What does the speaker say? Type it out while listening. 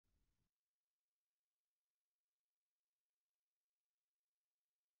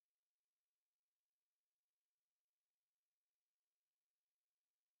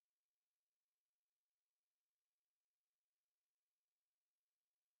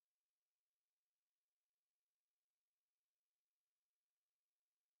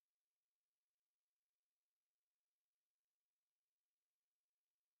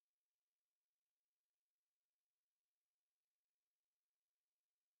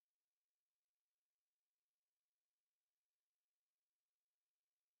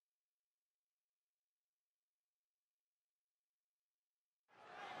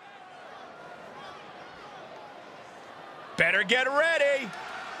Better get ready.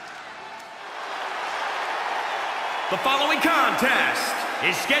 The following contest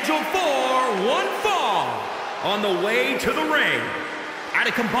is scheduled for one fall. On the way to the ring, at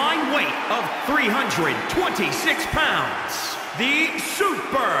a combined weight of 326 pounds, the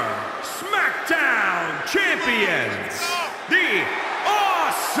Super SmackDown Champions, the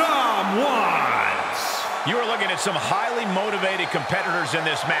Awesome Ones. You are looking at some highly motivated competitors in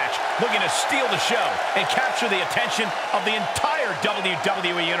this match, looking to steal the show and capture the attention of the entire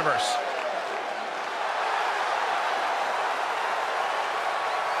WWE Universe.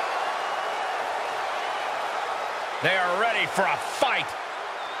 They are ready for a fight.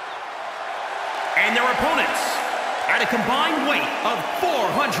 And their opponents, at a combined weight of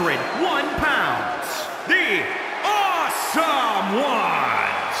 401 pounds, the Awesome Ones.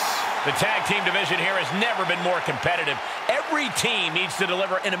 The tag team division here has never been more competitive. Every team needs to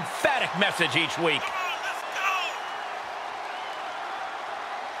deliver an emphatic message each week.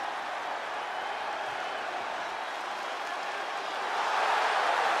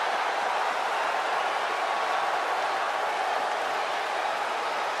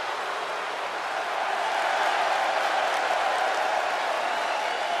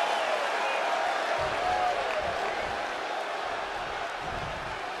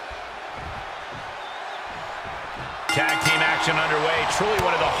 Tag team action underway, truly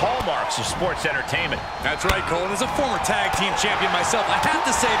one of the hallmarks of sports entertainment. That's right, Cole. And as a former tag team champion myself, I have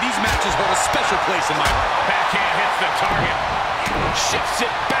to say these matches hold a special place in my heart. Backhand hits the target. Shifts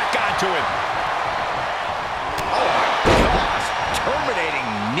it back onto him. Oh my gosh, terminating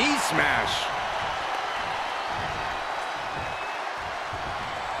knee smash.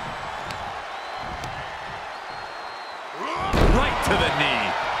 Right to the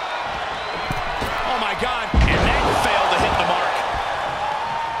knee. Oh my God, and that failed to hit the mark.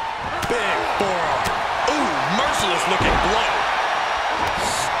 Big forearm. Ooh, merciless looking blow.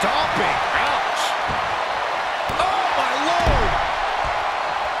 Stomping, ouch. Oh my Lord.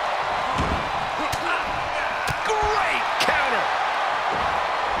 Great counter.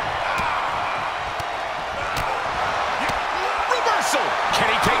 Reversal.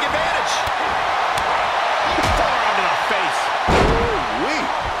 Can he take advantage? Forearm to the face. Ooh-wee.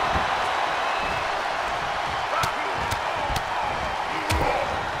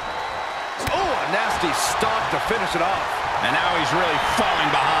 Nasty stomp to finish it off. And now he's really falling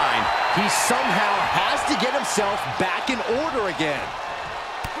behind. He somehow has to get himself back in order again.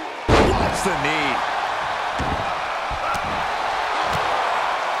 Watch the knee.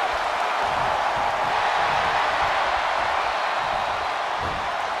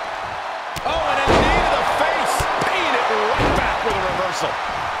 Oh, and a knee to the face. Paying it right back with a reversal.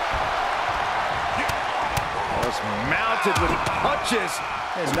 Was mounted with punches.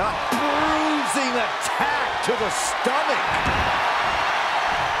 And not bruising attack to the stomach.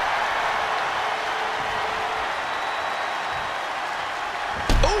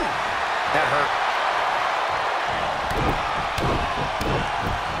 Ooh, that hurt.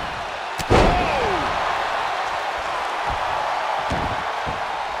 Oh!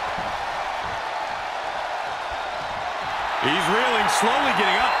 He's reeling, slowly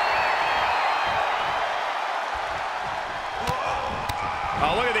getting up.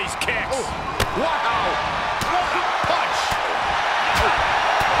 Oh, look at these kicks. Oh, wow. What a punch.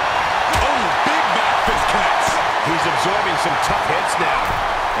 Oh, big back fist connects. He's absorbing some tough hits now.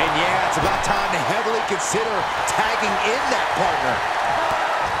 And yeah, it's about time to heavily consider tagging in that partner.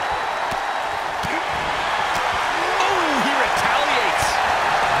 Oh, he retaliates.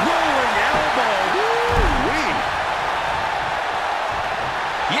 Rolling elbow. Woo-wee.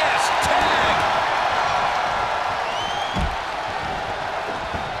 Yes, tag.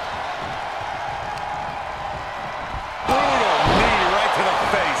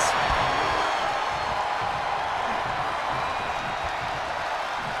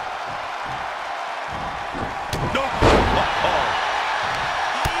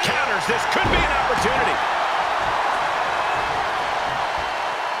 This could be an opportunity.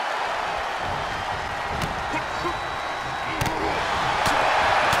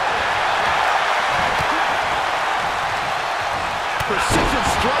 Precision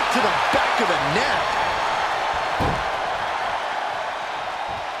strike to the back of the neck.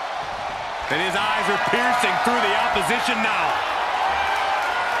 And his eyes are piercing through the opposition now.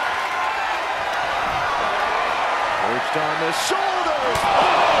 Perched on the shoulders.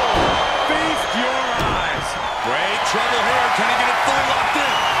 Oh! Feast your eyes. Great trouble here. Can he get it fully locked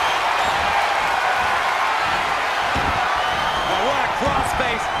in? Oh, what a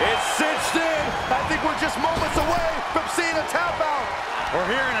crossface. It's cinched in. I think we're just moments away from seeing a tap out. We're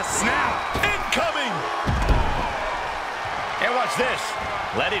hearing a snap. Incoming. Hey, watch this.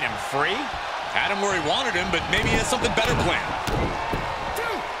 Letting him free? Had him where he wanted him, but maybe he has something better planned.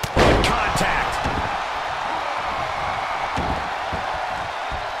 Contact.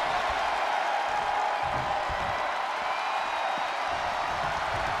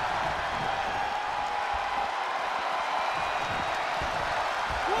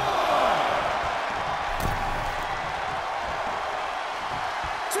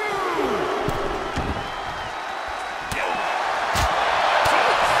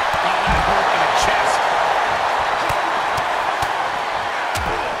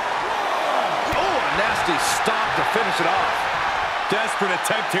 Stop to finish it off. Desperate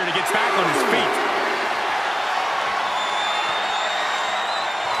attempt here to get back on his feet.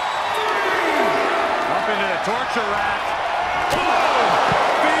 Up into the torture rack. Oh!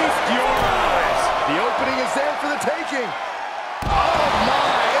 Feast your eyes. The opening is there for the taking. Oh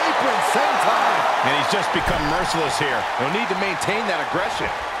my, apron senton. And he's just become merciless here. He'll need to maintain that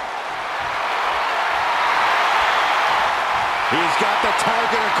aggression. He's got the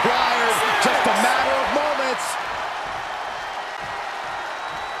target acquired. Just a matter of moments.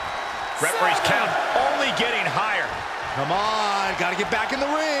 Referee's count only getting higher. Come on, gotta get back in the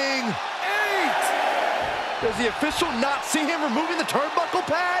ring. 8. Does the official not see him removing the turnbuckle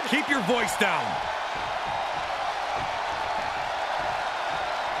pad? Keep your voice down.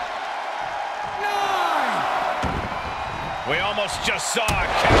 9. We almost just saw a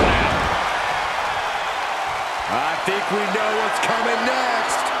count out. I think we know what's coming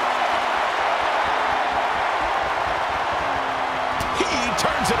next. He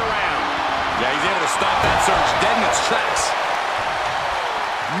turns it around. Yeah, he's able to stop that surge dead in its tracks.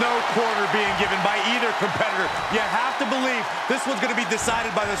 No quarter being given by either competitor. You have to believe this one's going to be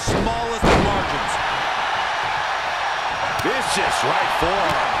decided by the smallest of margins. Vicious right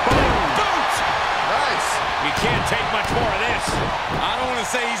forearm. Boom! Boot! Nice. You can't take much more of this. I don't want to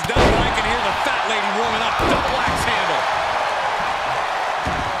say he's done, but I can hear the fat lady warming up. Double axe handle.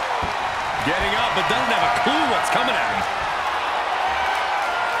 Getting up, but doesn't have a clue what's coming at him.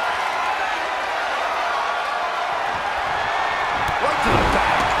 Right to the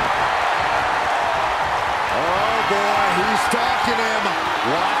back. Oh, boy, he's stalking him.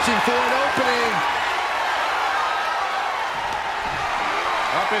 Watching for an opening.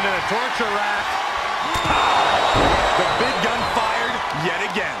 Up into the torture rack. The big gun fired yet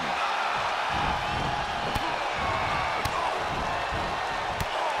again.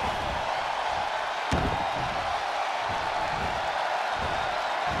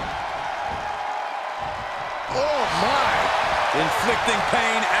 Oh, my. Inflicting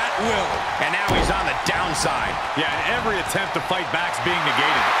pain at will. And now he's on the downside. Yeah, and every attempt to fight back's being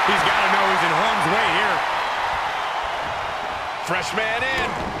negated. He's got to know he's in harm's way here. Fresh man in.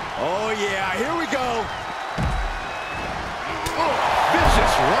 Oh, yeah, here we go. Oh,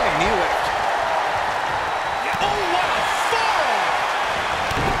 vicious running knee lift. Oh, what a fall!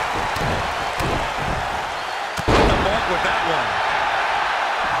 On the mark with that one.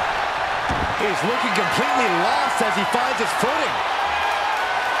 He's looking completely lost as he finds his footing.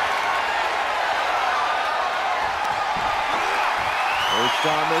 Perched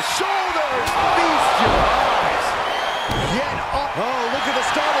on the shoulders. Feast your eyes. Yet up. Oh, look at the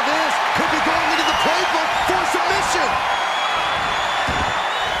start of this. Could be going into the playbook for submission.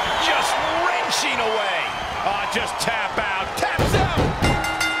 Just wrenching away. Just tap out. Taps out.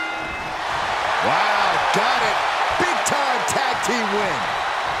 Wow, got it. Big time tag team win.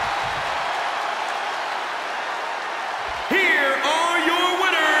 Here are your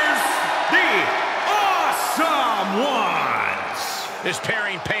winners, the Awesome Ones. This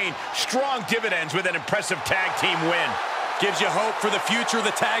pairing paying strong dividends with an impressive tag team win. Gives you hope for the future of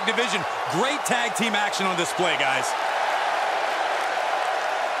the tag division. Great tag team action on display, guys.